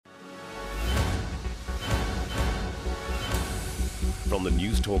From the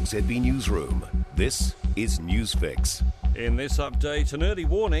News Talk ZB Newsroom, this is Newsfix. In this update, an early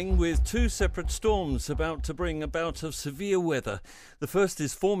warning with two separate storms about to bring a bout of severe weather. The first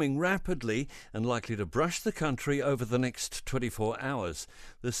is forming rapidly and likely to brush the country over the next 24 hours.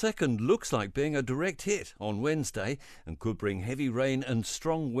 The second looks like being a direct hit on Wednesday and could bring heavy rain and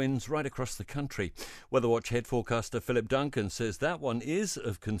strong winds right across the country. Weather Watch head forecaster Philip Duncan says that one is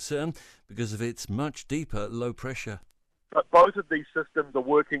of concern because of its much deeper low pressure. But both of these systems are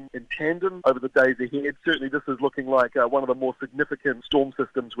working in tandem over the days ahead. Certainly this is looking like one of the more significant storm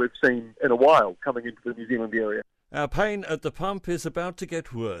systems we've seen in a while coming into the New Zealand area. Our pain at the pump is about to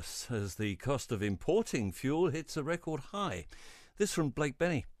get worse as the cost of importing fuel hits a record high. This from Blake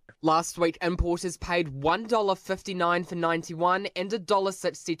Benny. Last week, importers paid $1.59 for 91 and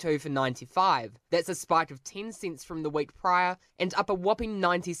 $1.62 for 95. That's a spike of 10 cents from the week prior and up a whopping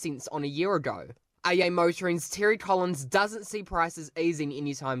 90 cents on a year ago. AA Motoring's Terry Collins doesn't see prices easing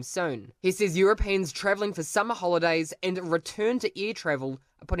anytime soon. He says Europeans travelling for summer holidays and return to air travel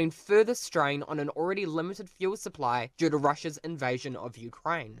are putting further strain on an already limited fuel supply due to Russia's invasion of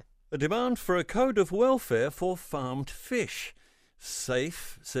Ukraine. A demand for a code of welfare for farmed fish.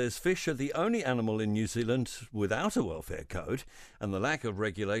 SAFE says fish are the only animal in New Zealand without a welfare code, and the lack of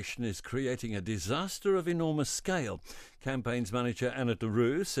regulation is creating a disaster of enormous scale. Campaigns manager Anna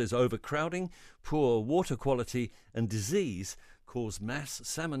DeRue says overcrowding, poor water quality and disease cause mass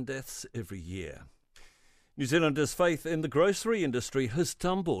salmon deaths every year. New Zealanders' faith in the grocery industry has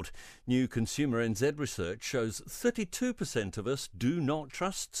tumbled. New Consumer NZ research shows 32% of us do not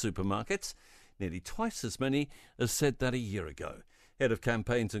trust supermarkets. Nearly twice as many as said that a year ago. Head of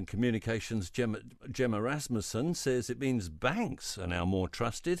Campaigns and Communications Gemma Rasmussen says it means banks are now more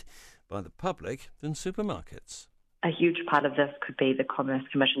trusted by the public than supermarkets. A huge part of this could be the Commerce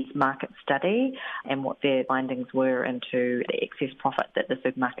Commission's market study and what their findings were into the excess profit that the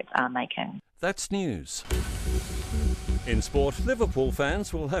supermarkets are making. That's news. In sport, Liverpool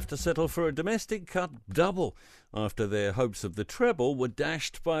fans will have to settle for a domestic cup double after their hopes of the treble were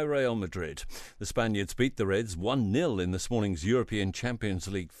dashed by Real Madrid. The Spaniards beat the Reds 1-0 in this morning's European Champions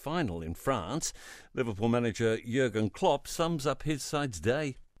League final in France. Liverpool manager Jurgen Klopp sums up his side's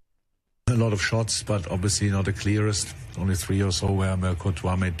day. A lot of shots, but obviously not the clearest. Only 3 or so where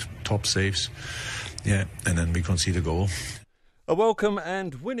Courtois made top saves. Yeah, and then we concede a goal. A welcome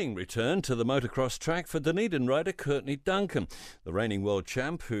and winning return to the motocross track for Dunedin rider Courtney Duncan. The reigning world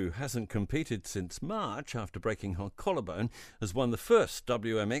champ, who hasn't competed since March after breaking her collarbone, has won the first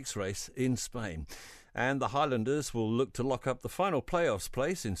WMX race in Spain. And the Highlanders will look to lock up the final playoffs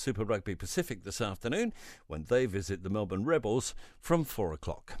place in Super Rugby Pacific this afternoon when they visit the Melbourne Rebels from 4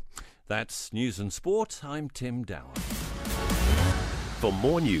 o'clock. That's News and Sport. I'm Tim Dower. For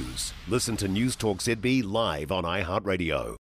more news, listen to News Talk ZB live on iHeartRadio.